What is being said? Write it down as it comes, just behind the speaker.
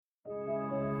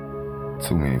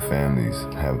Too many families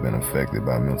have been affected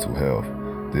by mental health.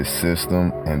 This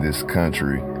system and this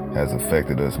country has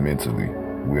affected us mentally.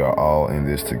 We are all in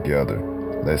this together.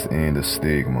 Let's end the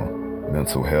stigma.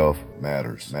 Mental health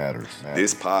matters.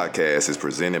 This podcast is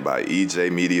presented by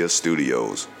EJ Media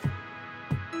Studios.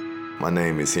 My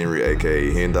name is Henry,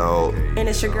 aka Hendog. And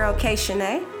it's your girl, K.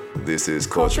 Shanae. This is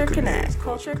Culture Connect.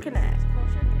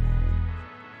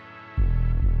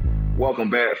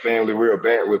 Welcome back, family. We're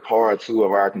back with part 2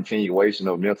 of our continuation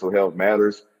of Mental Health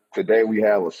Matters. Today we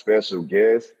have a special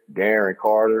guest, Darren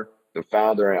Carter, the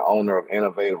founder and owner of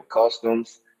Innovative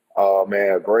Customs.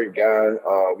 Man, a great guy.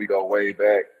 We go way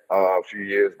back, a few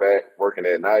years back, working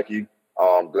at Nike.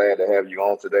 Glad to have you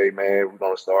on today, man. We're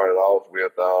going to start it off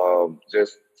with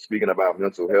just speaking about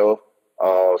mental health.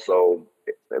 So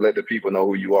let the people know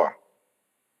who you are.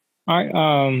 All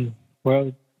right.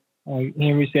 Well,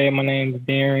 Henry said, my name is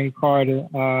Darren Carter.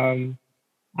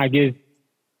 I guess,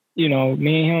 me and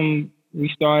him, we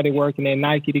started working at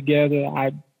Nike together.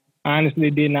 I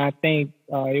honestly did not think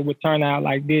it would turn out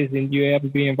like this and you'd ever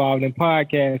be involved in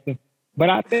podcasting. But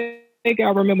I think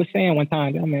I remember saying one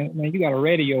time, man, you got a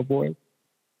radio voice.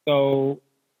 So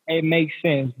it makes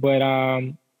sense. But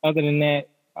other than that,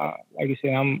 like I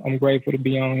said, I'm grateful to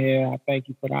be on here. I thank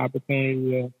you for the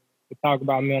opportunity to talk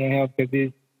about mental health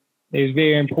because it's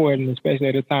very important, especially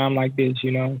at a time like this,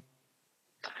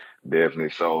 Definitely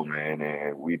so, man.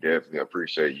 And we definitely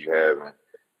appreciate you having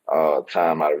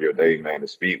time out of your day, man, to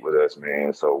speak with us,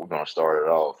 man. So we're going to start it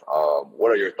off.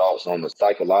 What are your thoughts on the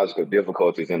psychological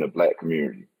difficulties in the Black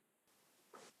community?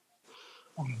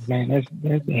 Oh, man,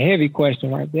 that's a heavy question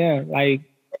right there. Like,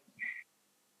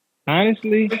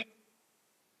 honestly,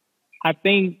 I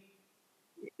think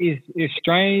it's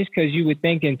strange because you would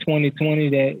think in 2020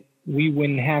 that we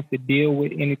wouldn't have to deal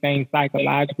with anything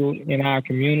psychological in our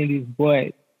communities,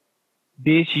 but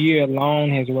this year alone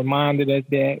has reminded us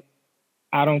that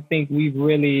I don't think we've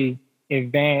really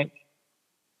advanced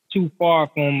too far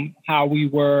from how we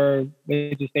were,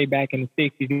 let's just say back in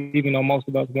the 60s, even though most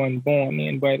of us weren't born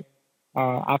then. But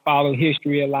I follow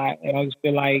history a lot, and I just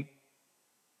feel like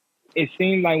it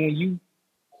seems like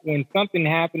when something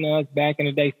happened to us back in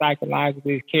the day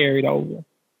psychologically, it's carried over.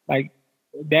 Like,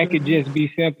 that could just be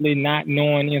simply not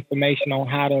knowing information on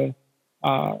how to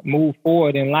move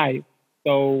forward in life.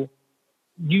 So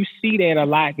you see that a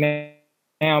lot now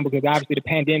because obviously the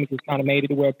pandemic has kind of made it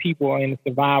to where people are in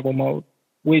survival mode,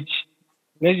 which,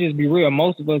 let's just be real,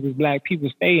 most of us as Black people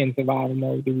stay in survival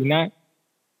mode, do we not?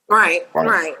 Right.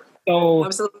 So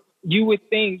Absolutely. You would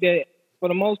think that for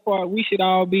the most part, we should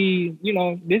all be,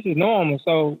 this is normal.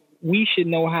 So we should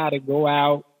know how to go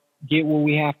out, get what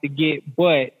we have to get.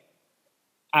 But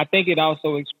I think it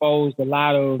also exposed a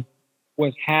lot of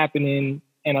what's happening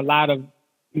and a lot of,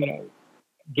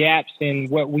 gaps in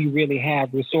what we really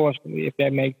have resourcefully, if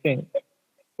that makes sense.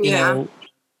 Yeah.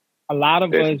 A lot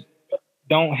of us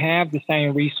don't have the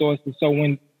same resources. So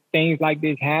when things like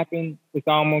this happen, it's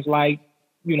almost like,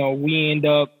 we end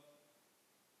up,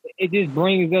 it just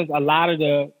brings us a lot of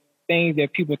the things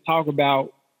that people talk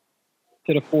about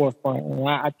to the forefront. And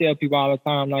I tell people all the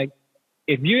time, like,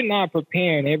 if you're not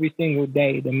preparing every single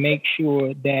day to make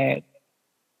sure that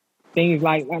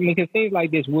because things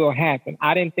like this will happen.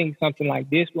 I didn't think something like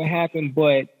this would happen,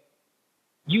 but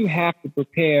you have to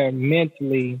prepare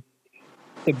mentally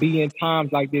to be in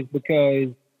times like this because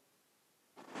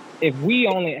if we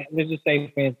only, let's just say,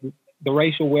 for instance, the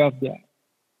racial wealth gap,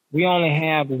 we only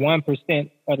have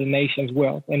 1% of the nation's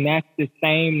wealth, and that's the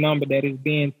same number that has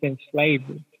been since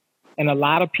slavery. And a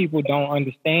lot of people don't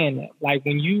understand that. Like,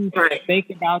 when you think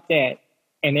about that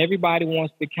and everybody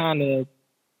wants to kind of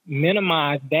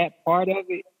minimize that part of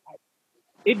it,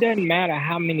 it doesn't matter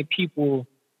how many people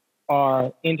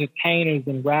are entertainers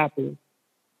and rappers.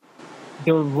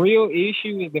 The real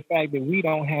issue is the fact that we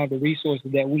don't have the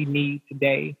resources that we need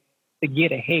today to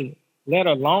get ahead, let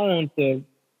alone to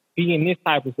be in this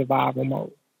type of survival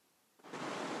mode.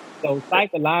 So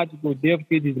psychological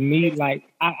difficulties to me, like,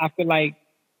 I feel like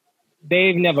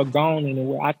they've never gone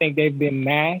anywhere. I think they've been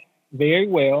masked very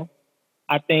well.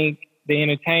 I think the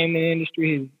entertainment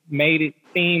industry has made it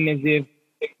seem as if,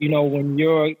 when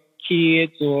your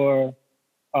kids or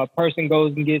a person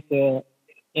goes and gets the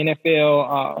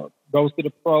NFL, goes to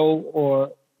the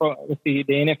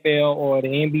the NFL or the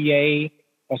NBA,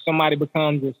 or somebody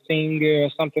becomes a singer or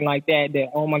something like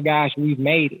that, oh my gosh, we've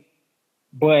made it.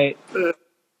 But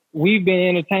we've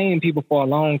been entertaining people for a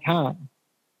long time.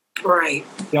 Right.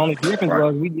 The only difference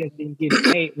was we just didn't get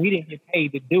paid. We didn't get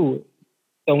paid to do it.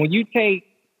 So when you take,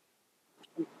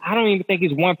 I don't even think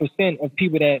it's 1% of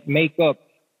people that make up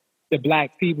the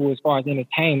Black people as far as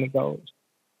entertainment goes.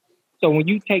 So when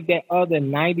you take that other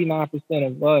 99%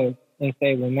 of us and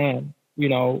say, well, man, you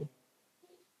know,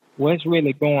 what's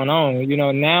really going on? You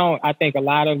know, now I think a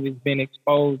lot of it's been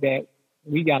exposed that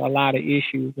we got a lot of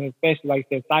issues, and especially like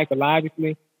I said,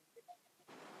 psychologically.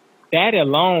 That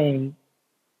alone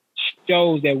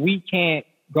shows that we can't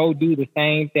go do the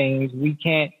same things. We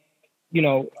can't, you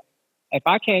know, if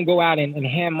I can't go out and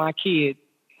hand my kids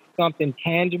something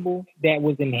tangible that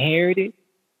was inherited,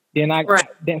 then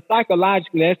then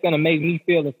psychologically that's gonna make me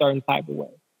feel a certain type of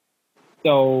way.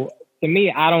 So to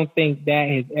me, I don't think that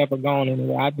has ever gone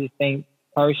anywhere. I just think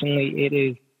personally it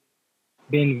has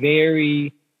been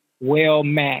very well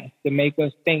masked to make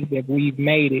us think that we've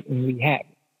made it and we haven't.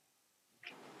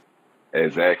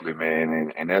 Exactly,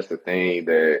 man, and that's the thing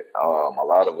that a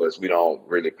lot of us we don't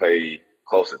really pay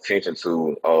close attention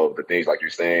to of the things like you're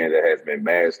saying that has been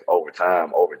masked over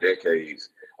time, over decades,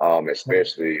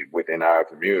 especially within our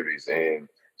communities. And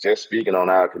just speaking on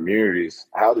our communities,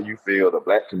 how do you feel the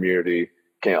Black community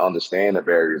can understand the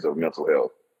barriers of mental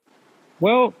health?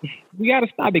 Well, we got to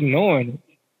stop ignoring it.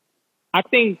 I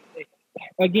think,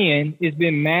 again, it's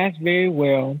been masked very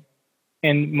well,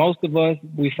 and most of us,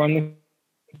 we from the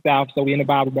South, so we in the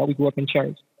Bible Belt. We grew up in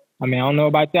church. I mean, I don't know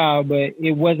about y'all, but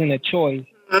it wasn't a choice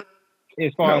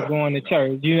as far as going to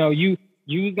church. You know, you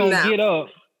was gonna get up.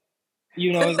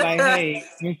 You know, it's like, hey,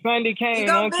 when Sunday came,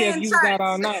 I don't care if you was out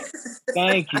all night.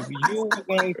 Thank you. You were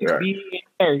going to be in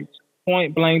church.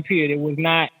 Point blank. Period. It was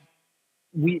not.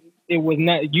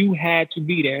 You had to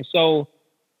be there. So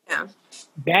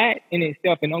that in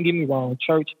itself, and don't get me wrong,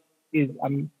 church is,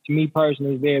 to me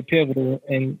personally, is very pivotal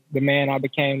in the man I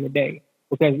became today.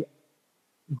 Because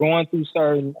going through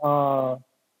certain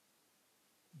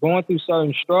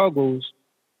struggles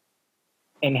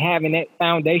and having that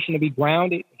foundation to be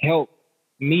grounded helped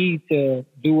me to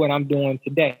do what I'm doing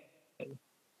today.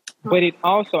 But it's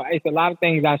a lot of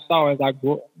things I saw as I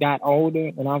got older,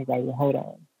 and I was like, well, hold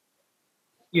on.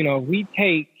 You know,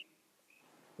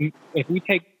 if we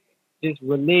take this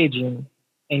religion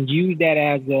and use that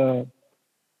as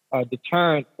a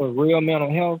deterrent for real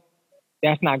mental health,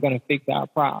 that's not going to fix our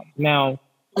problems. Now,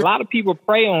 a lot of people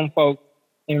prey on folks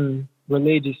in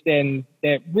religious settings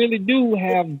that really do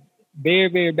have very,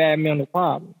 very bad mental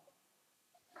problems.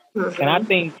 And I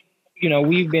think, you know,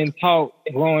 we've been taught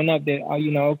growing up that, you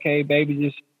know, okay, baby,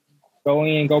 just go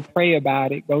in, go pray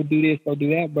about it, go do this, go do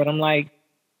that. But I'm like,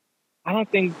 I don't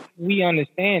think we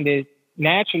understand it.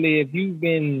 Naturally, if you've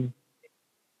been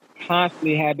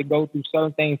constantly had to go through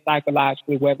certain things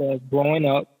psychologically, whether it's growing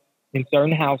up in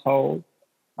certain households,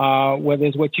 whether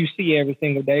it's what you see every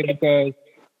single day, because,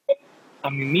 I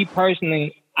mean, me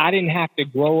personally, I didn't have to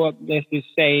grow up, let's just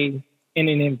say, in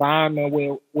an environment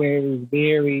where it was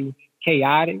very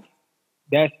chaotic.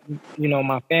 That's, you know,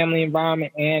 my family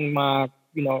environment and my,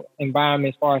 you know,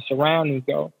 environment as far as surroundings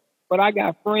go. But I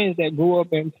got friends that grew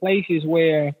up in places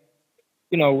where,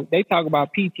 you know, they talk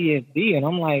about PTSD, and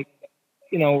I'm like,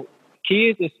 you know,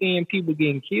 kids are seeing people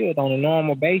getting killed on a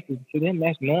normal basis. To them,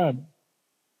 that's normal.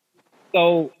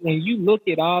 So when you look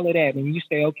at all of that and you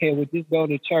say, okay, well, just go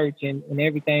to church and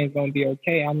everything's going to be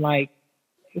okay, I'm like,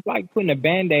 it's like putting a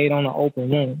Band-Aid on an open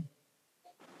wound.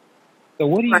 So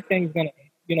what do you think is going to,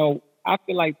 you know, I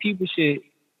feel like people should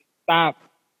stop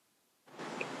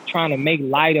trying to make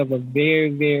light of a very,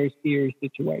 very serious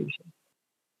situation.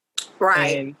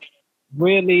 Right. And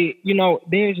really, you know,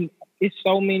 it's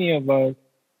so many of us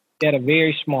that are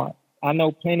very smart. I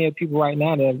know plenty of people right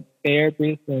now that are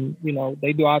therapists, and, you know,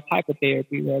 they do all type of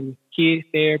therapy, whether it's kids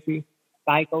therapy,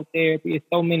 psychotherapy. It's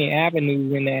so many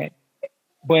avenues in that.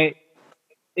 But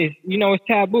it's, you know, it's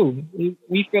taboo.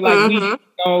 We feel like we, you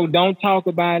know, don't talk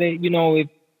about it. You know, if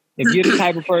you're the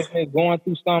type of person that's going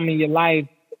through something in your life,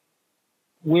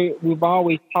 we've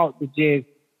always taught to just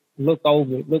look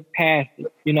over it, look past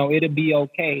it. You know, it'll be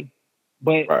okay.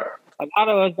 But a lot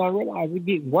of us don't realize it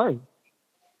gets worse.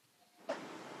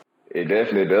 It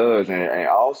definitely does. And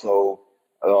also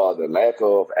the lack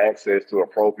of access to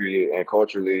appropriate and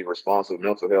culturally responsive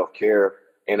mental health care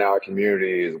in our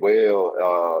community as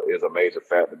well is a major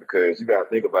factor, because you got to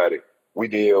think about it. We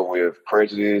deal with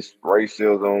prejudice,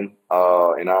 racism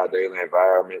in our daily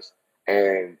environments.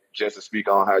 And just to speak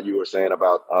on how you were saying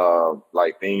about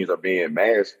like things are being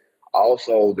masked,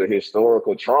 also the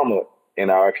historical trauma in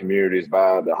our communities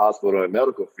by the hospital and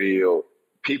medical field,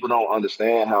 people don't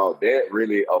understand how that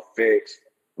really affects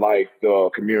like the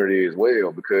community as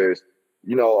well. Because,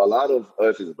 you know, a lot of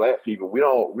us as Black people, we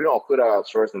don't put our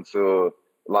trust into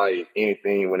like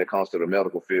anything when it comes to the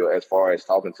medical field as far as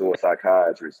talking to a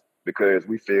psychiatrist, because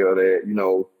we feel that, you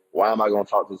know, why am I going to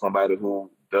talk to somebody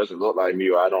who doesn't look like me,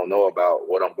 or I don't know about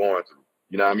what I'm going through?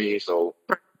 You know what I mean? So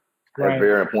That's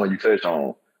very important you touched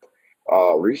on.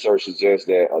 Research suggests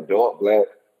that adult Black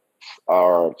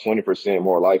are 20%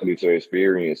 more likely to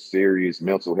experience serious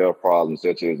mental health problems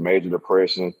such as major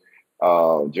depression,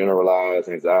 generalized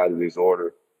anxiety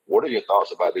disorder. What are your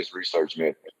thoughts about this research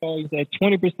method? So you said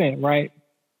 20%, right?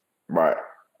 Right.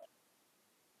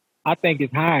 I think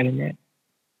it's higher than that.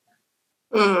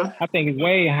 I think it's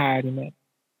way higher than that.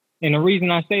 And the reason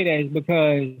I say that is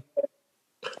because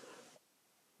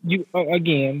we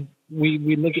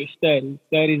look at studies.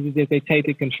 Studies is that they take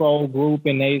the control group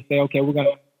and they say, okay, we're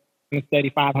going to study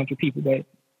 500 people. But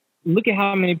look at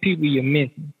how many people you're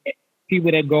missing.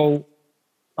 People that go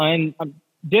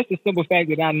just the simple fact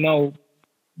that I know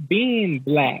being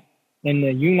Black in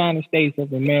the United States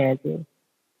of America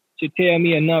should tell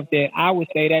me enough that I would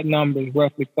say that number is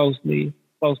roughly close to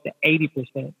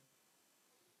 80%,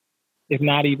 if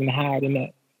not even higher than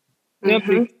that.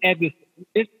 Simply at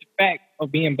this fact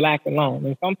of being Black alone.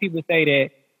 And some people say that,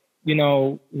 you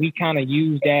know, we kind of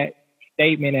use that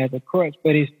statement as a crutch,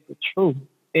 but it's the truth.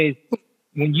 Is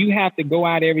when you have to go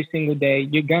out every single day,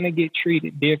 you're going to get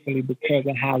treated differently because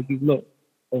of how you look.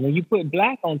 But when you put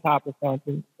Black on top of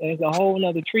something, there's a whole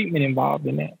nother treatment involved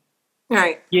in that.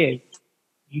 Right. Yeah,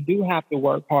 you do have to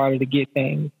work harder to get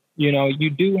things. You know, you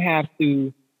do have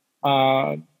to,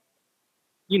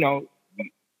 you know,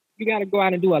 you got to go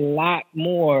out and do a lot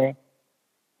more,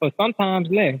 but sometimes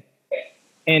less.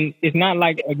 And it's not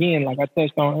like, again, like I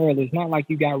touched on earlier, it's not like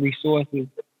you got resources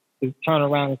to turn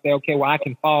around and say, okay, well, I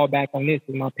can fall back on this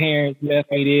because my parents left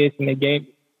me this and they gave.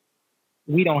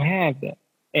 We don't have that.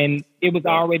 And it was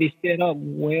already set up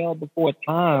well before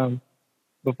time,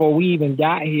 before we even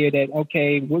got here, that,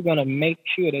 okay, we're going to make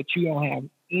sure that you don't have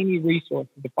any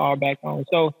resources to fall back on.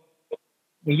 So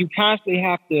when you constantly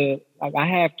have to, like, I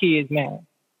have kids now.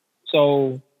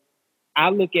 So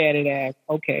I look at it as,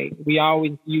 okay, we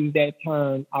always use that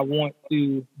term, I want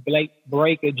to break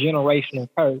a generational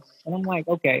curse. And I'm like,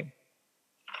 okay,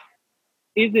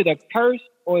 is it a curse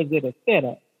or is it a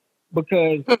setup?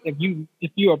 Because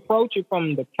if you approach it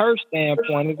from the curse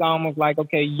standpoint, it's almost like,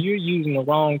 okay, you're using the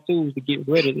wrong tools to get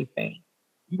rid of this thing.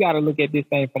 You got to look at this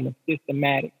thing from a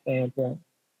systematic standpoint.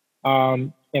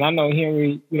 And I know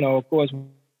Henry, you know, of course,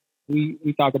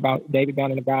 we talk about David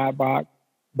Dunn in the God Box,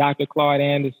 Dr. Claude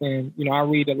Anderson. You know, I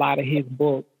read a lot of his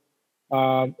books.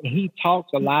 He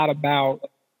talks a lot about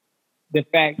the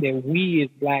fact that we as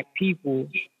Black people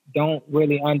don't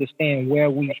really understand where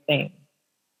we stand.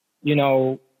 You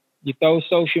know, you throw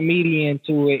social media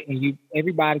into it and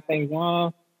everybody thinks,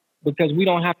 because we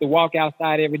don't have to walk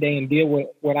outside every day and deal with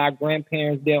what our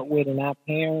grandparents dealt with and our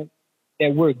parents,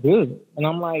 that we're good. And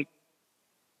I'm like,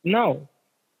 no.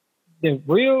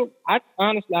 I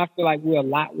honestly feel like we're a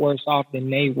lot worse off than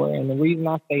they were. And the reason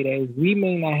I say that is we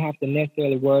may not have to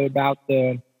necessarily worry about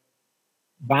the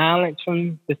violence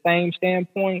from the same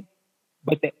standpoint,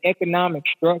 but the economic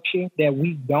structure that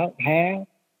we don't have,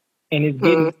 and it's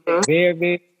getting very,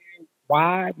 very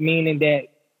wide, meaning that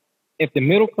if the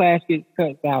middle class gets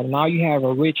cut out and all you have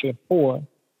are rich or poor,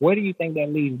 where do you think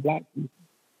that leaves Black people?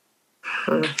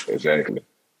 Exactly.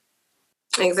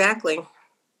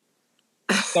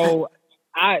 So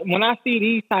when I see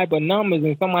these type of numbers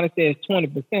and somebody says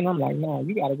 20%, I'm like, no,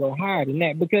 you got to go higher than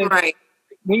that. Because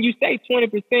when you say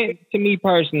 20%, to me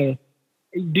personally,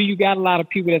 do you got a lot of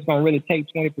people that's going to really take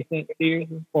 20%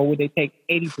 seriously, or would they take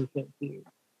 80% seriously?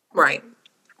 Right.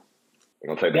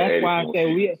 That's why I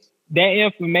say that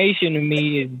information to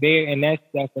me is very, and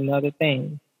that's another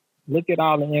thing. Look at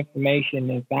all the information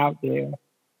that's out there,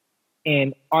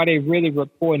 and are they really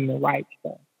reporting the right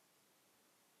stuff?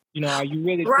 You know, are you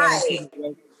really telling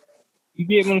people? You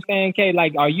get what I'm saying, Kay?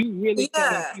 Like, are you really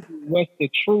telling people what's the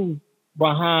truth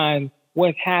behind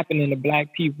what's happening to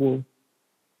Black people?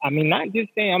 I mean, not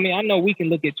just saying. I mean, I know we can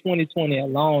look at 2020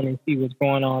 alone and see what's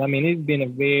going on. I mean, it's been a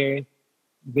very,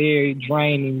 very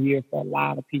draining year for a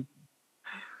lot of people.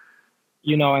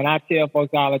 You know, and I tell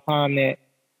folks all the time that,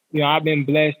 you know, I've been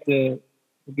blessed to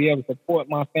be able to support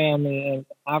my family, and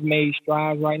I've made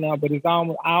strides right now, but I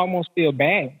almost feel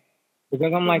bad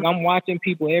because I'm like, I'm watching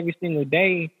people every single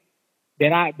day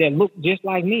that look just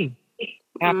like me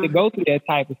have to go through that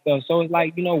type of stuff. So it's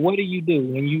like, you know, what do you do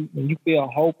when you feel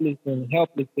hopeless and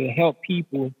helpless to help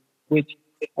people? Which,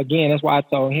 again, that's why I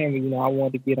told Henry, you know, I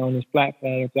wanted to get on this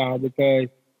platform with y'all, because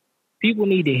people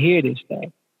need to hear this stuff.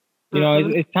 You know,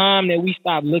 it's time that we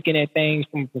stop looking at things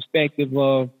from a perspective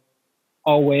of,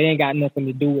 oh, well, it ain't got nothing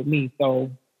to do with me,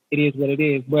 so it is what it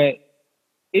is. But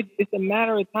it's a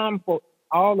matter of time for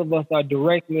all of us are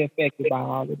directly affected by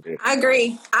all of this. I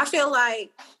agree. I feel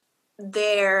like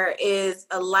there is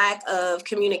a lack of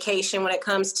communication when it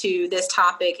comes to this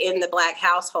topic in the Black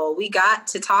household. We got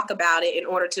to talk about it in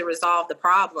order to resolve the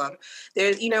problem.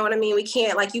 There's, you know what I mean? We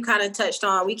can't, like you kind of touched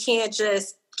on, we can't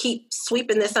just keep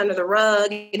sweeping this under the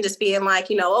rug and just being like,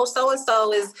 you know, oh,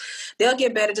 so-and-so is, they'll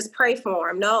get better, just pray for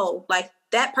them. No, like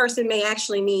that person may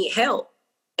actually need help.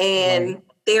 And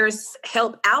there's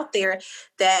help out there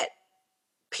that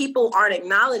people aren't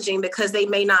acknowledging because they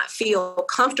may not feel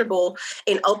comfortable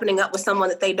in opening up with someone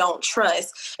that they don't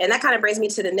trust. And that kind of brings me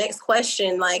to the next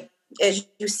question. Like, as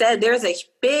you said, there's a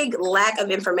big lack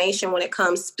of information when it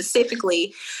comes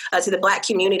specifically to the Black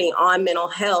community on mental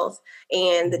health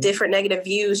and the different negative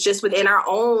views just within our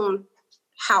own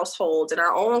households and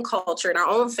our own culture and our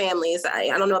own families. I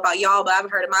don't know about y'all, but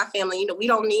I've heard of my family, you know, we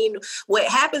don't need what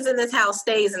happens in this house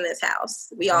stays in this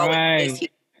house. We all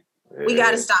we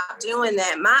got to stop doing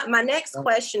that. My next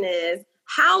question is,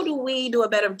 how do we do a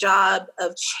better job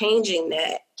of changing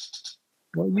that?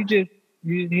 Well, you just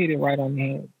hit it right on the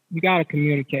head. You got to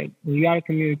communicate. You got to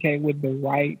communicate with the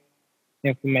right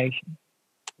information.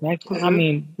 That's, I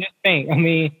mean, just think. I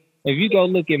mean, if you go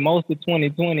look at most of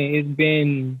 2020, it's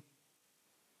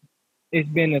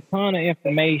been a ton of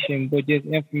information, but just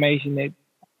information that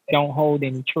don't hold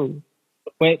any truth.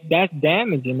 But that's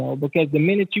damaging, though, because the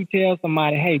minute you tell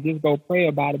somebody, hey, just go pray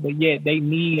about it, but yet they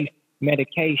need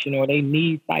medication or they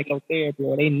need psychotherapy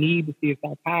or they need to see a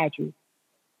psychiatrist,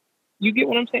 you get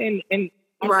what I'm saying? And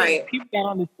I think people got to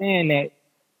understand that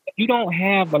you don't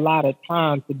have a lot of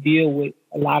time to deal with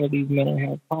a lot of these mental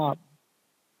health problems.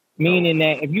 Meaning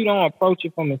that if you don't approach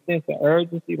it from a sense of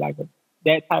urgency, like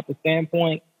that type of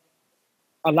standpoint,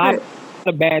 a lot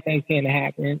of bad things tend to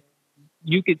happen.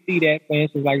 You could see that, for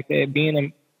instance, like I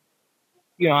said,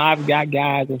 I've got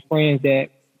guys or friends that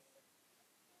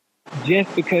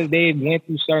just because they went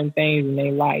through certain things in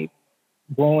their life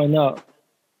growing up,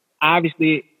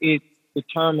 obviously it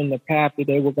determined the path that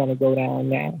they were going to go down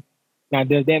now. Now,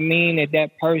 does that mean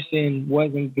that person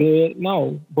wasn't good?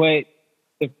 No. But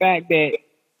the fact that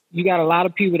you got a lot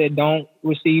of people that don't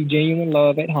receive genuine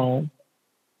love at home,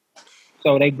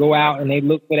 so they go out and they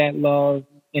look for that love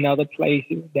in other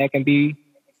places that can be,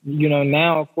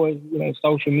 now, of course,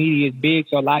 social media is big.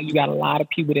 So you got a lot of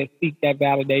people that seek that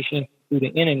validation through the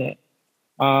internet.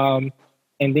 And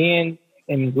then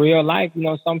in real life,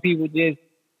 some people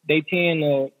they tend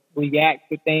to react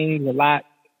to things a lot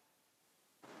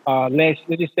less.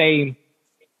 Let's just say,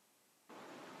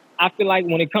 I feel like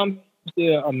when it comes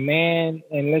to a man,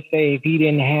 and let's say if he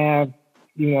didn't have,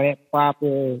 that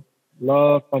proper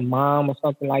love from mom or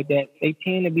something like that, they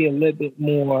tend to be a little bit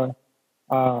more,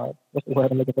 what's the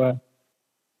word I'm looking for?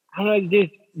 I don't know,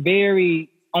 just very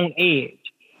on edge.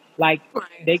 Like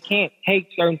they can't take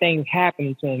certain things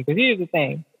happening to them. Because here's the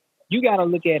thing, you got to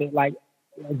look at it like,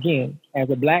 again, as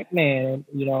a Black man,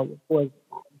 of course,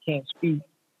 I can't speak.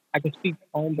 I can speak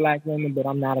on Black women, but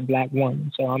I'm not a Black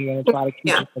woman. So I'm going to try to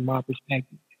keep it from my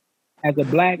perspective. As a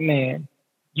Black man,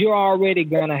 you're already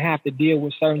going to have to deal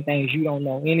with certain things you don't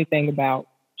know anything about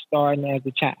starting as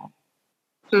a child.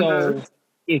 So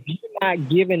if you're not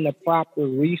given the proper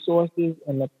resources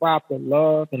and the proper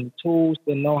love and the tools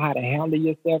to know how to handle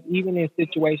yourself, even in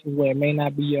situations where it may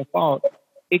not be your fault,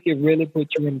 it can really put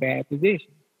you in bad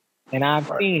positions. And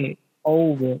I've seen it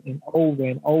over and over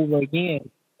and over again.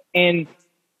 And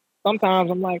sometimes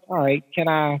I'm like, all right, can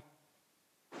I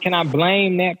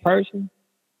blame that person?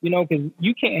 Because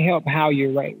you can't help how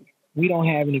you're raised. We don't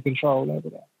have any control over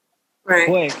that. Right.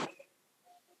 But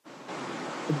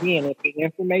again, if the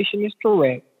information is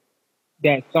correct,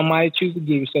 that somebody chooses to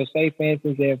give you. So say, for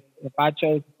instance, if I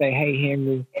chose to say, hey,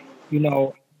 Henry,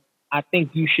 I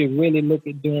think you should really look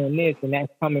at doing this, and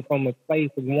that's coming from a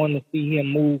place of wanting to see him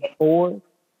move forward,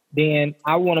 then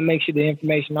I want to make sure the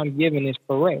information I'm giving is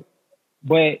correct.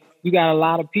 But you got a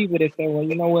lot of people that say, well,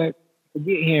 you know what,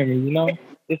 forget Henry,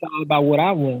 it's all about what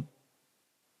I want.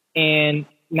 And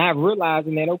not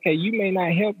realizing that, okay, you may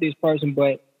not help this person,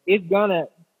 but it's going to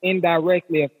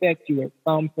indirectly affect you at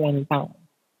some point in time.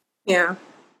 Yeah.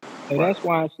 So that's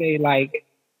why I say, like,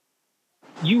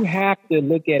 you have to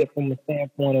look at it from a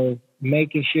standpoint of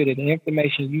making sure that the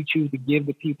information you choose to give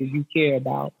the people you care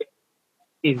about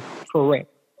is correct.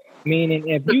 Meaning,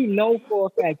 if you know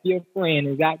for a fact your friend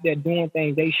is out there doing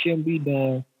things they shouldn't be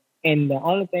doing, and the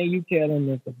only thing you tell them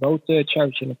is to go to a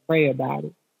church and to pray about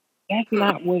it, that's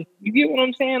not what, you get what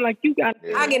I'm saying? Like, you got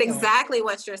I get exactly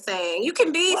what you're saying. You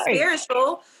can be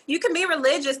spiritual. You can be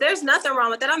religious. There's nothing wrong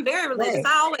with that. I'm very religious.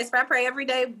 I pray every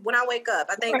day when I wake up.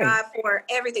 I thank God for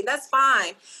everything. That's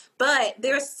fine. But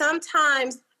there's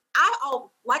sometimes,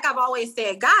 like I've always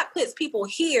said, God puts people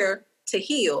here to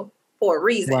heal for a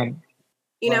reason.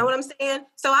 You know what I'm saying?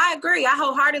 So I agree. I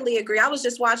wholeheartedly agree. I was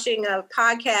just watching a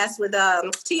podcast with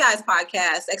T.I.'s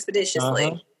podcast,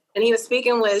 Expeditiously. And he was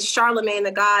speaking with Charlemagne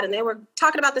the God, and they were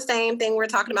talking about the same thing we're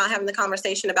talking about, having the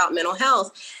conversation about mental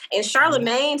health. And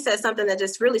Charlemagne said something that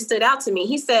just really stood out to me.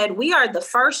 He said, we are the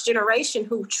first generation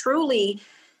who truly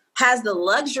has the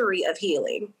luxury of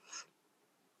healing.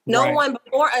 No one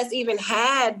before us even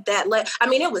had that. I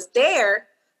mean, it was there,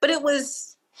 but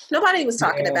nobody was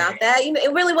talking about that. You know,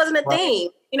 it really wasn't a thing.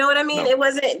 You know what I mean? No. It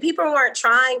wasn't, people weren't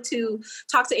trying to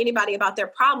talk to anybody about their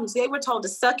problems. They were told to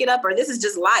suck it up, or this is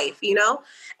just life, you know?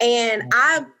 And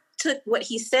I took what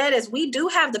he said as, we do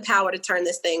have the power to turn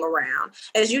this thing around.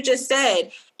 As you just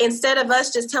said, instead of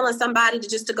us just telling somebody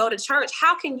to go to church,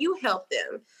 how can you help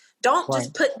them? Don't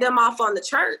just put them off on the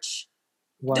church.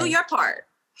 Do your part.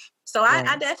 So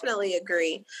I definitely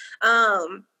agree.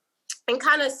 And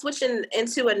kind of switching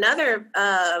into another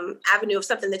avenue of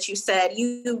something that you said,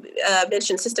 you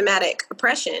mentioned systematic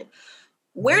oppression.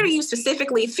 Where do you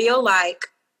specifically feel like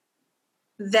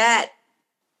that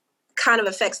kind of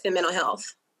affects the mental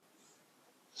health?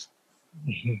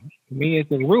 For me, it's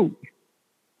the root.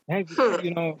 That's,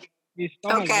 you know, it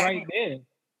starts right there.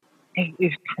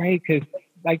 It's crazy because,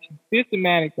 like,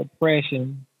 systematic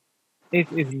oppression,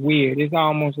 it's weird. It's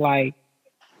almost like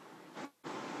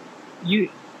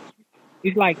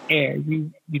it's like air.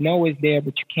 You know it's there,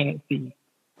 but you can't see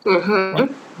it. Right?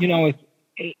 You know,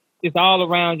 it's all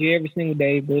around you every single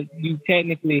day, but you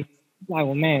technically, like,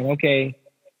 well, man, okay,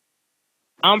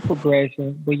 I'm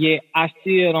progressing, but yet I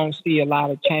still don't see a lot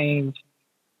of change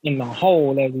in the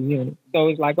whole as a unit. So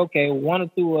it's like, okay, one or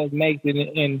two of us makes it,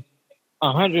 and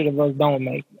 100 of us don't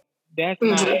make it. That's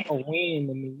not a win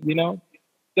to me, you know?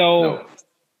 So,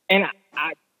 and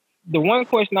I the one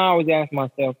question I always ask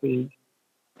myself is,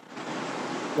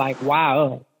 like, why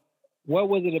us? What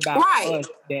was it about us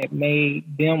that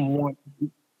made them want to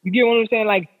do? You get what I'm saying?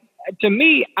 Like, to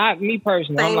me, me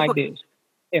personally, I'm like this.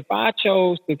 If I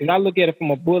chose to, because I look at it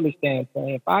from a bully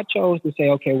standpoint, if I chose to say,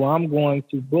 okay, well, I'm going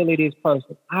to bully this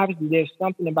person, obviously there's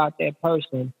something about that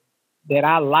person that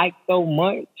I like so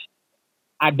much.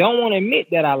 I don't want to admit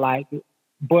that I like it,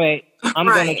 but I'm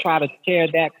going to try to tear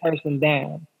that person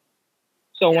down.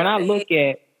 So when I look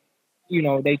at, you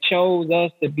know, they chose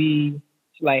us to be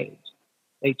slaves.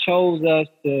 They chose us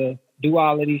to do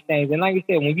all of these things. And like I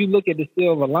said, when you look at the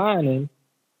silver lining,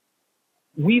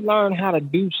 we learn how to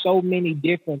do so many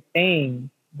different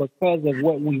things because of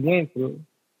what we went through.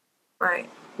 Right.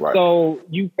 So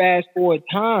you fast forward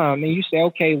time and you say,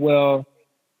 okay, well,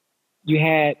 you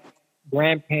had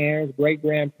grandparents,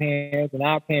 great-grandparents, and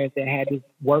our parents that had this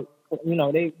work, you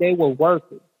know, they were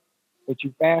workers. But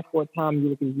you fast forward time, you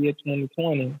look at the year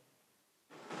 2020,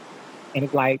 and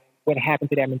it's like, what happened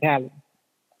to that mentality?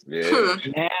 Yeah.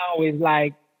 Now it's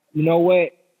like, you know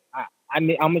what? I'm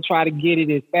going to try to get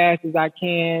it as fast as I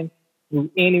can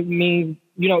through any means.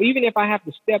 You know, even if I have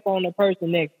to step on the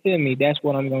person next to me, that's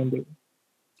what I'm going to do.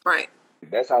 Right.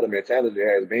 That's how the mentality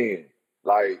has been.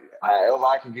 Like, however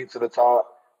I can get to the top,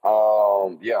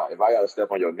 if I got to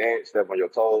step on your neck, step on your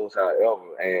toes,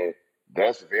 however. And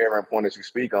that's very important that you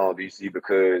speak on, DC,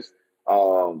 because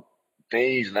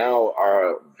things now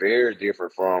are very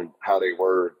different from how they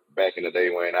were back in the day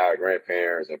when our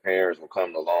grandparents and parents were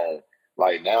coming along.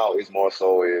 Like, now it's more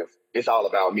so if it's all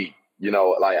about me, you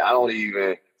know, like, I don't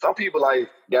even, some people like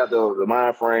got the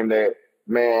mind frame that,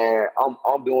 man,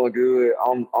 I'm doing good.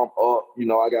 I'm up, you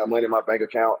know, I got money in my bank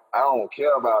account. I don't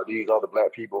care about these other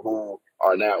Black people who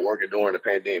are not working during the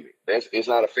pandemic. It's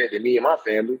not affecting me and my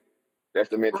family. That's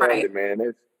the mentality, man.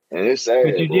 And it's sad.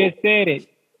 But you just said it.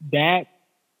 That,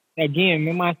 again,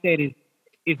 remember I said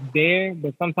it's there,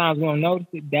 but sometimes we don't notice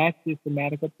it. That's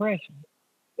systematic oppression.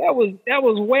 That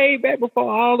was way back before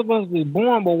all of us was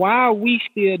born, but why are we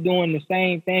still doing the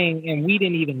same thing and we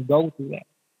didn't even go through that?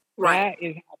 Right. That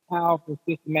is how powerful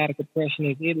systematic oppression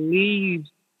is.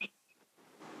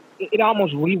 It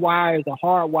almost rewires or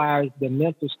hardwires the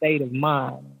mental state of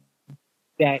mind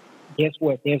that, guess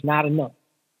what, there's not enough.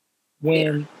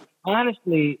 When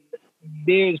honestly,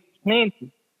 there's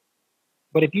plenty.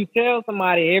 But if you tell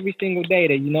somebody every single day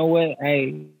that, you know what,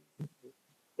 hey,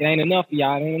 it ain't enough for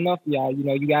y'all, you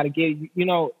know, you got to get, you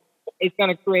know, it's going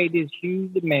to create this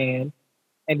huge demand.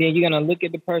 And then you're going to look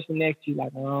at the person next to you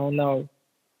like, I don't know.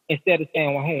 Instead of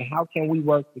saying, well, hey, how can we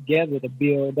work together to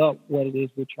build up what it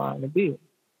is we're trying to build?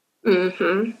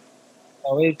 Mm-hmm.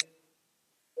 So it's,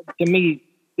 to me,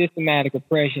 systematic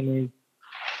oppression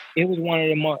it was one of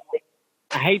the most,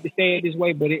 I hate to say it this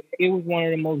way, but it was one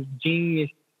of the most genius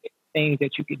things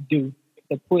that you could do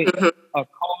to put a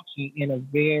culture in a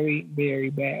very, very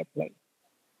bad place.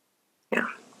 Yeah.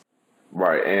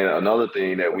 Right, and another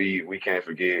thing that we can't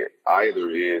forget either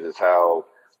is how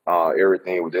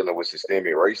everything we're dealing with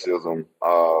systemic racism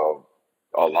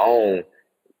alone,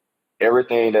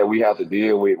 everything that we have to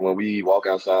deal with when we walk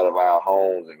outside of our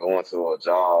homes and going to a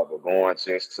job or going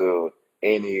just to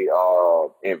any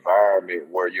environment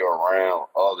where you're around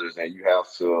others and you have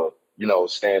to,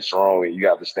 stand strong and you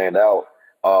have to stand out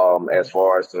as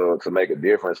far as to make a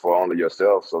difference for only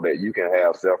yourself so that you can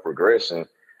have self-progression.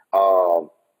 Um,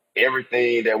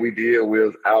 Everything that we deal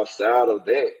with outside of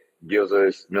that gives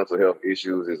us mental health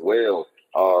issues as well,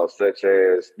 such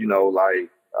as, like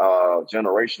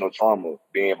generational trauma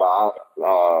being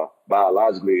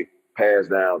biologically passed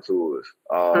down to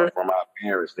us from our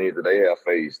parents, things that they have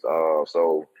faced.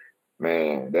 So,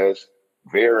 man, that's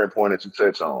very important to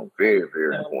touch on. Very,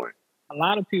 very important. A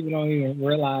lot of people don't even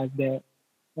realize that.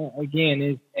 Again,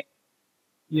 is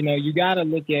you got to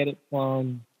look at it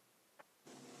from,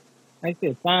 like I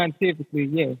said, scientifically.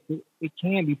 Yes, it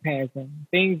can be passed on.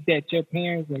 Things that your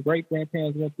parents and great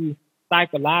grandparents went through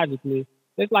psychologically.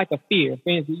 It's like a fear. For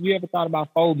instance, you ever thought about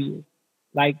phobias?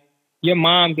 Like your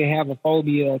mom can have a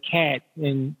phobia of cats,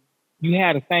 and you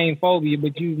had the same phobia,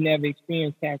 but you've never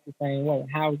experienced cats the same way.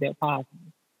 How is that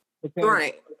possible?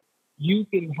 Because you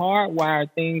can hardwire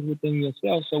things within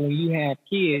yourself, so when you have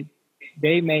kids,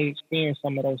 they may experience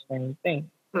some of those same things.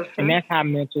 And that's how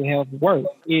mental health works.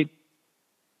 It,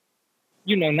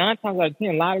 9 times out of 10,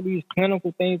 a lot of these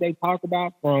clinical things they talk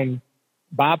about, from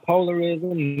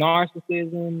bipolarism,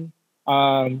 narcissism,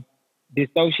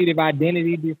 dissociative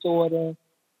identity disorder,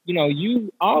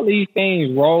 all these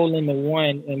things roll into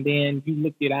one, and then you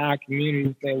look at our community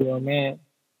and say, well, man,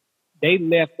 they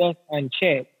left us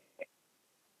unchecked.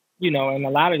 And a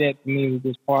lot of that to me was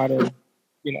just part of,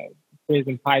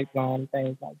 prison pipeline,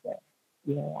 things like that.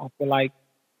 I feel like,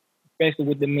 especially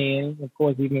with the men, of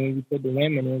course, even when you put the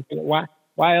women into it,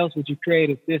 why else would you create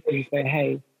a system and say,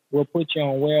 hey, we'll put you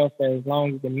on welfare as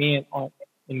long as the men aren't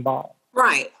involved?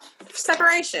 Right.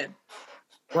 Separation.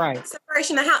 Right.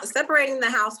 Separating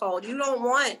the household. You don't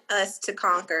want us to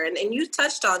conquer. And you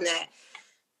touched on that.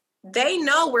 They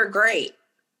know we're great.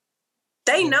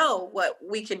 They know what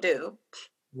we can do.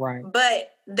 Right.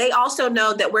 But they also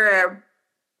know that we're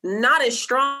not as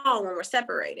strong when we're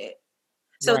separated.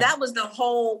 So that was the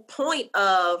whole point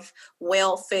of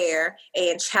welfare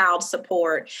and child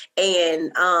support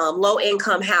and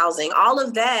low-income housing. All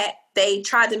of that, they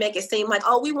tried to make it seem like,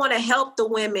 oh, we want to help the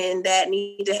women that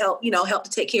need to help to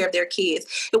take care of their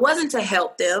kids. It wasn't to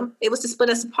help them. It was to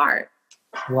split us apart.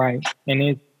 Right. And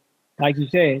it's, like you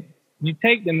said, you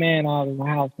take the man out of the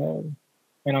household,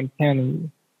 and I'm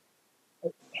telling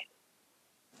you,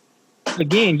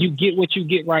 again, you get what you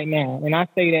get right now. And I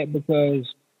say that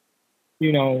because,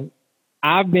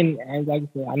 I've been, like I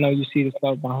said, I know you see the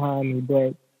stuff behind me,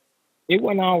 but it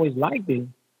wasn't always like this.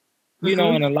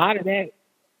 And a lot of that,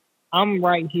 I'm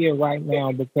right here right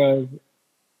now because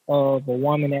of a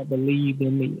woman that believed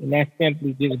in me. And that's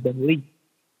simply just belief.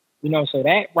 So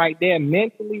that right there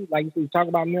mentally, like you said, you talk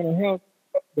about mental health,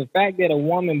 the fact that a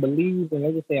woman believes, and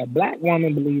let's just say a black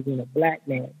woman believes in a black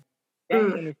man, that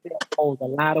in itself holds a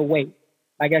lot of weight.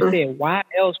 Like I said, why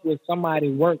else would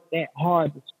somebody work that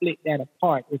hard to split that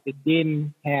apart if it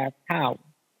didn't have power?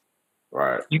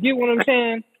 Right. You get what I'm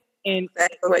saying? And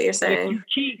exactly what you're saying.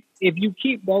 If you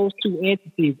keep those two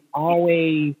entities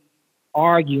always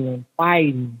arguing,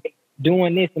 fighting,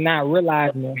 doing this and not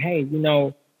realizing that, hey,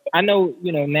 I know,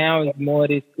 now it's more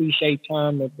this cliche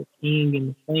term of the king and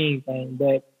the queen thing,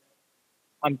 but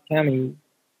I'm telling you,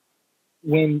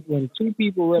 when two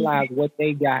people realize what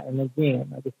they got, and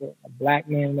again, like I said, a black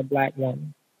man and a black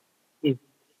woman, it's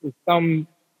some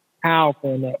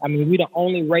powerful in that. I mean, we're the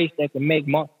only race that can make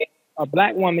money. A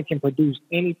black woman can produce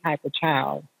any type of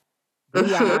child,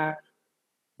 blue eyes,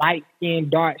 light skin,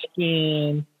 dark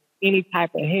skin, any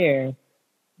type of hair.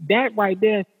 That right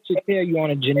there should tell you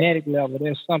on a genetic level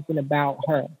there's something about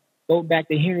her. Go back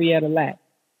to Henrietta Lacks.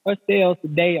 Her cells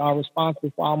today are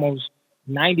responsible for almost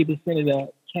 90% of the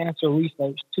cancer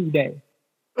research today.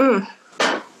 I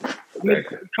mean,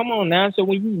 come on now. So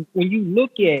when you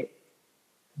look at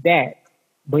that,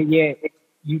 but yet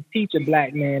you teach a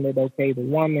black man that, okay, the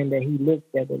woman that he looks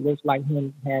at that looks like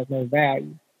him has no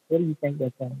value, what do you think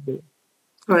that's going to do?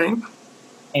 Right.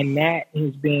 And that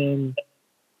has been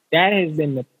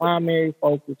the primary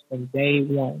focus from day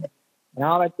one. And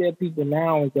all I tell people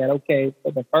now is that, okay,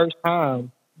 for the first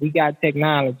time, we got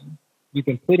technology. You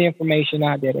can put information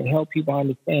out there to help people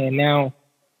understand. Now,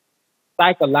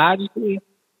 psychologically,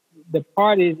 the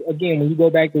part is, again, when you go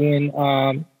back to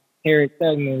when Harriet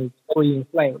Tubman was freeing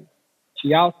slaves,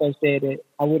 she also said that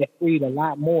I would have freed a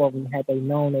lot more of them had they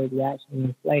known they were actually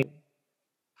enslaved.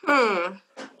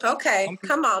 Okay.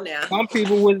 Come on now. Some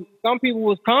people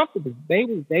was comfortable. They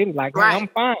was like, hey, I'm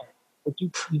fine. But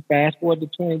you fast forward to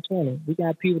 2020, we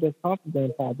got people that's comfortable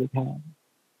in project housing.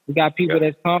 We got people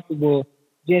that's comfortable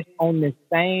just on the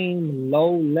same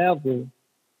low level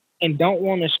and don't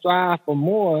want to strive for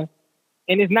more.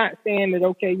 And it's not saying that,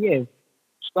 okay, yes,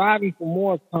 striving for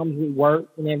more comes with work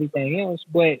and everything else,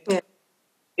 but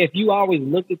if you always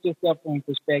look at yourself from a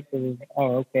perspective of,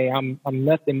 oh, okay, I'm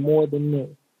nothing more than this.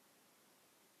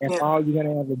 That's all you're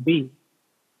gonna ever be.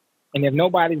 And if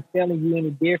nobody's telling you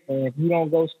any different, if you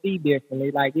don't go see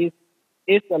differently, like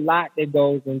it's a lot that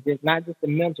goes in just not just the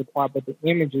mental part, but the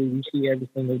imagery you see every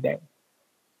single day.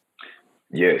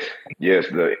 Yes.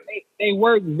 They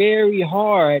work very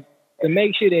hard to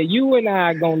make sure that you and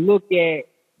I are gonna look at.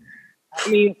 I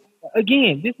mean,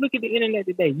 again, just look at the internet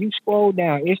today. You scroll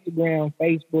down Instagram,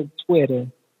 Facebook, Twitter,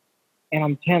 and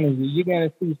I'm telling you, you're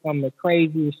gonna see some of the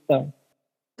craziest stuff.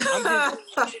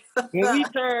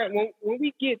 When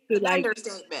we get to like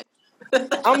understatement.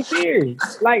 I'm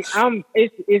serious. Like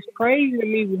it's crazy to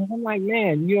me because I'm like,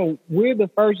 man, you know, we're the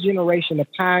first generation to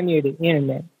pioneer the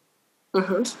internet.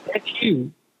 That's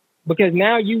huge. Because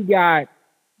now you got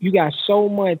so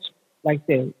much, like I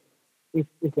said,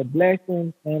 it's a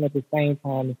blessing and at the same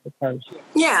time it's a curse.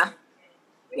 Yeah.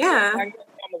 I go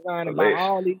to Amazon and buy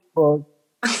all these books,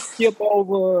 skip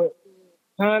over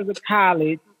tons of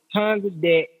college, tons of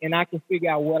debt, and I can figure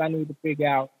out what I need to figure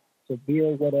out to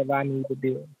build whatever I need to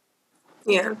build.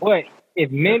 Yeah. But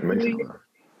if mentally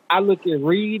I look at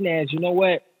reading as, you know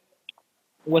what?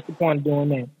 What's the point of doing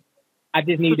that? I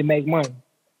just need to make money.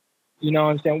 You know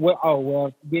what I'm saying?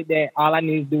 Well, forget that. All I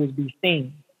need to do is be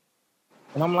seen.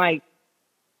 And I'm like,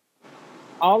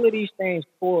 all of these things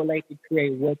correlate to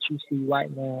create what you see right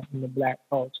now in the Black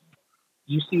culture.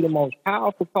 You see the most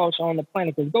powerful culture on the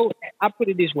planet. Because I put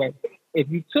it this way. If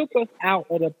you took us out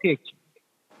of the picture,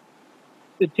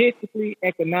 statistically,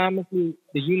 economically,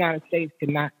 the United States could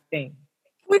not stand.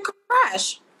 We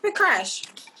crash.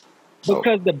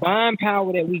 Because the buying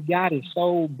power that we got is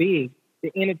so big.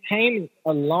 The entertainment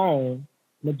alone,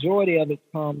 majority of it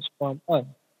comes from us.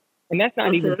 And that's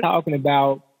not even talking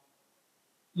about,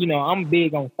 you know, I'm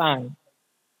big on science.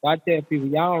 So I tell people,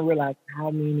 y'all don't realize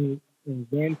how many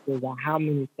inventors or how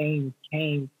many things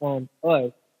came from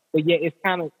us. But yet it's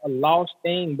kind of a lost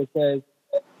thing because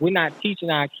we're not teaching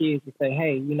our kids to say,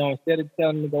 hey, you know, instead of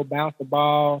telling them to go bounce the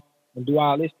ball and do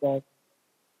all this stuff,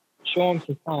 show them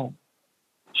some science.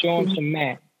 Show them some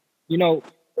math. You know,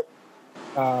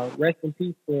 rest in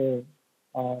peace to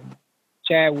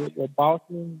Chadwick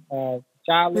Boseman,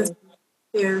 Charlie.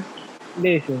 Yeah.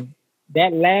 Listen,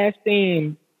 that last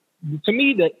scene, to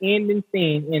me, the ending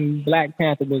scene in Black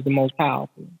Panther was the most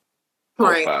powerful.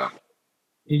 Right.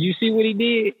 Did you see what he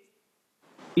did?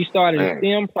 He started a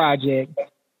STEM project.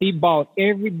 He bought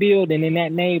every building in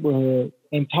that neighborhood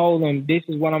and told them, this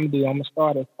is what I'm going to do. I'm going to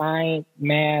start a science,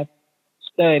 math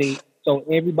study so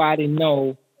everybody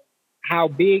know how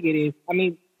big it is. I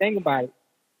mean, think about it.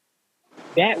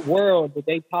 That world that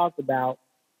they talked about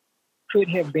could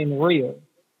have been real.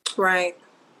 Right.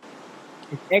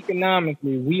 If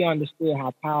economically, we understood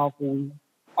how powerful we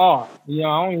are. You know,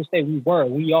 I don't even say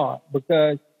we are.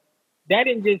 Because that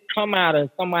didn't just come out of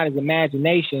somebody's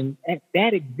imagination.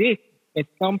 That exists at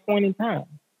some point in time.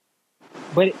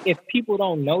 But if people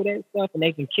don't know that stuff and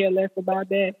they can care less about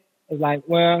that, it's like,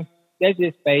 well, that's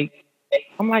just fake.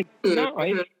 I'm like, no,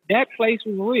 that place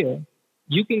was real.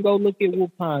 You can go look at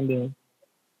Wakanda,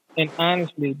 and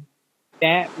honestly,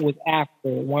 that was after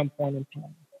one point in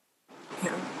time.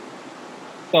 Yeah.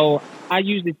 So I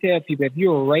usually tell people, if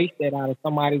you erase that out of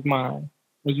somebody's mind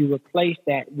and you replace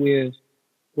that with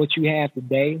what you have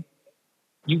today,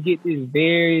 you get this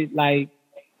very, like,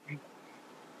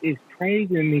 it's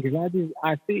crazy to me because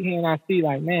I sit here and I see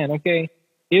like, man, okay,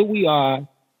 here we are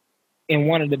in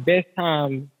one of the best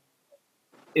times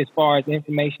as far as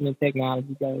information and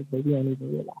technology goes, but we don't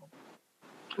even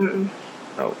realize.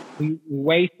 No. We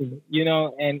wasting it, you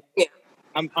know, and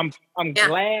I'm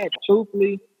glad,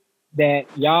 truthfully, that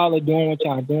y'all are doing what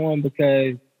y'all doing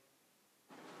because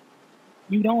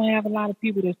you don't have a lot of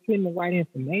people that's putting the right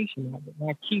information out there. And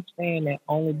I keep saying that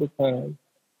only because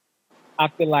I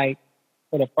feel like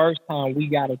for the first time we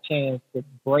got a chance to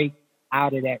break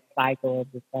out of that cycle of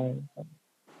the same thing.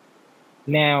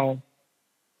 Now,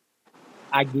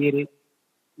 I get it,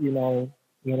 you know,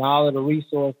 when all of the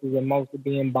resources are mostly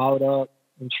being bought up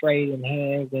and trading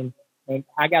hands. And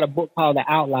I got a book called The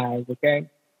Outliers, okay?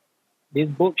 This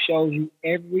book shows you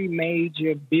every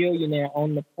major billionaire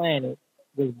on the planet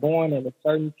was born at a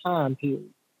certain time period.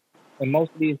 And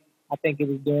most of these, I think it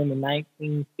was during the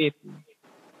 1950s.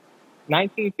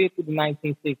 1950 to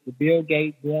 1960, Bill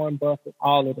Gates, Warren Buffett,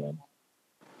 all of them.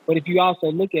 But if you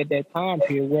also look at that time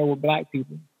period, where were black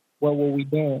people? What were we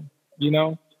doing? You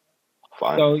know?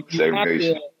 Fine. So you have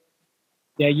to,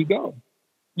 there you go.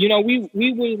 You know, we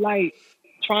were like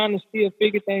trying to still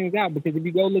figure things out, because if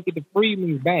you go look at the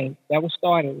Freedmen's Bank, that was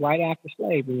started right after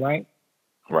slavery, right?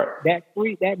 Right.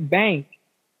 That bank,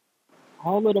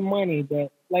 all of the money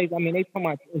that slaves, I mean, they come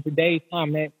out in today's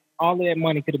time, that all of that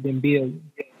money could have been billions.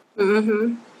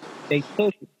 Mm-hmm. They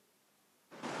took it.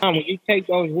 When you take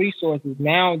those resources,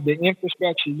 now the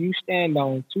infrastructure you stand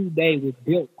on today was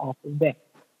built off of that.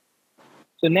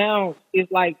 So now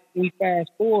it's like we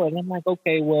fast forward, and I'm like,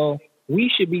 okay, well, we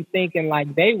should be thinking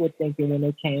like they were thinking when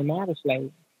they came out of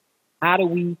slavery. How do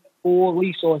we pull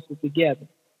resources together?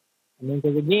 I mean,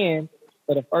 because again,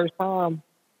 for the first time,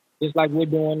 just like we're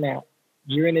doing now,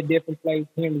 you're in a different place,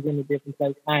 Henry's in a different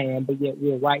place, I am, but yet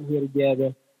we're right here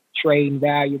together, trading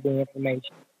valuable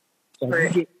information. So you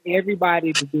get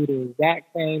everybody to do the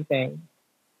exact same thing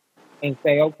and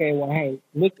say, okay, well, hey,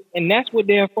 look, and that's what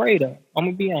they're afraid of. I'm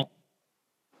going to be honest.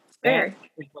 That's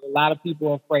what a lot of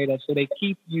people are afraid of. So they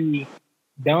keep you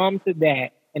dumb to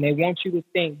that, and they want you to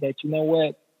think that, you know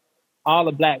what, all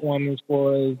a black woman is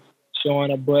for is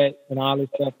showing a butt and all this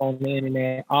stuff on the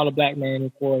internet. All a black man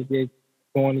is for is just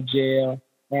going to jail,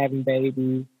 having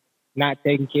babies, not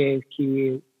taking care of his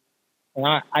kids. And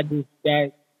I just,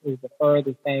 that is the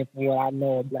furthest thing from what I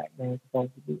know a black man is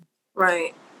supposed to do.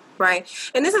 Right.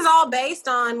 And this is all based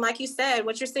on, like you said,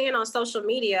 what you're seeing on social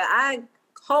media. I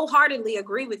wholeheartedly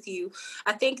agree with you.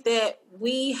 I think that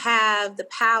we have the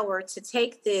power to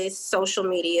take this social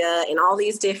media and all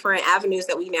these different avenues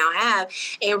that we now have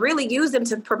and really use them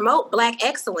to promote Black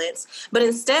excellence. But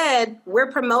instead,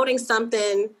 we're promoting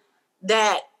something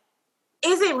that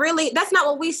isn't really, that's not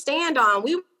what we stand on.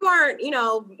 We weren't,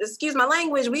 excuse my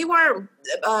language, we weren't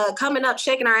coming up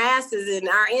shaking our asses, and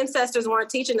our ancestors weren't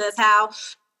teaching us how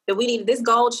that we needed this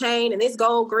gold chain and this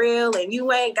gold grill, and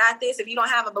you ain't got this if you don't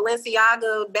have a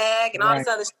Balenciaga bag and all this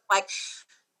other stuff. Like,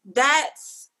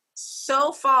 that's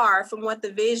so far from what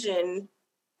the vision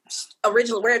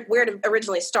originally, where it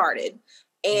originally started.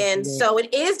 And so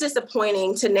it is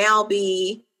disappointing to now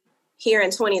be here in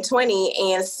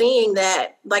 2020 and seeing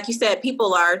that, like you said,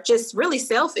 people are just really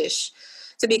selfish,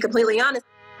 to be completely honest.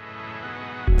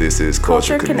 This is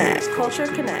Culture Connect. Culture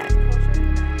Connect.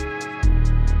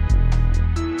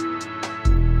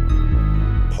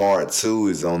 Part 2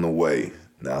 is on the way.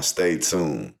 Now stay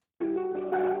tuned.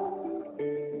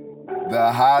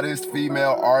 The hottest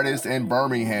female artist in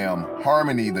Birmingham,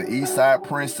 Harmony, the Eastside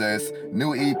Princess,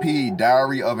 new EP,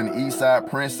 Diary of an Eastside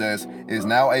Princess, is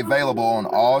now available on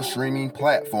all streaming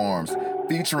platforms,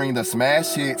 featuring the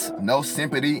smash hits No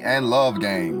Sympathy and Love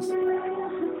Games.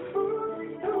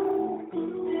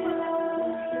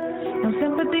 No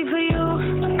sympathy for you.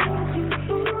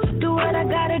 Do what I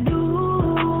gotta do.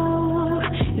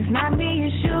 It's not me,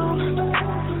 it's you.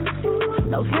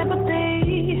 No sympathy.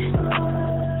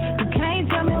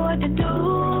 Tell me what to do.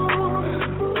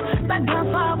 My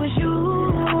downfall was you.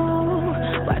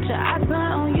 Watch your eyes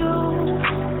burn on you.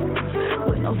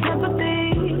 With no sympathy.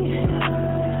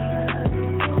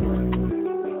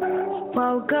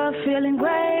 Woke up feeling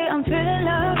great. I'm feeling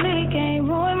lovely. Can't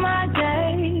ruin my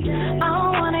day. I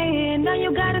don't wanna hear nothing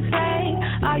you gotta say.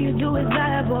 All you do is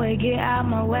lie, boy, get out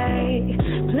my way.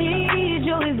 Please,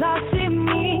 you exhausted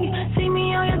me. See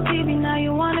me on your TV, now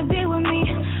you wanna be with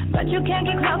me. But you can't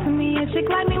get close to me. A chick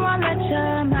like me won't let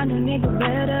you. My new nigga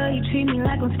better. You treat me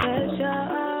like I'm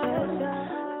special.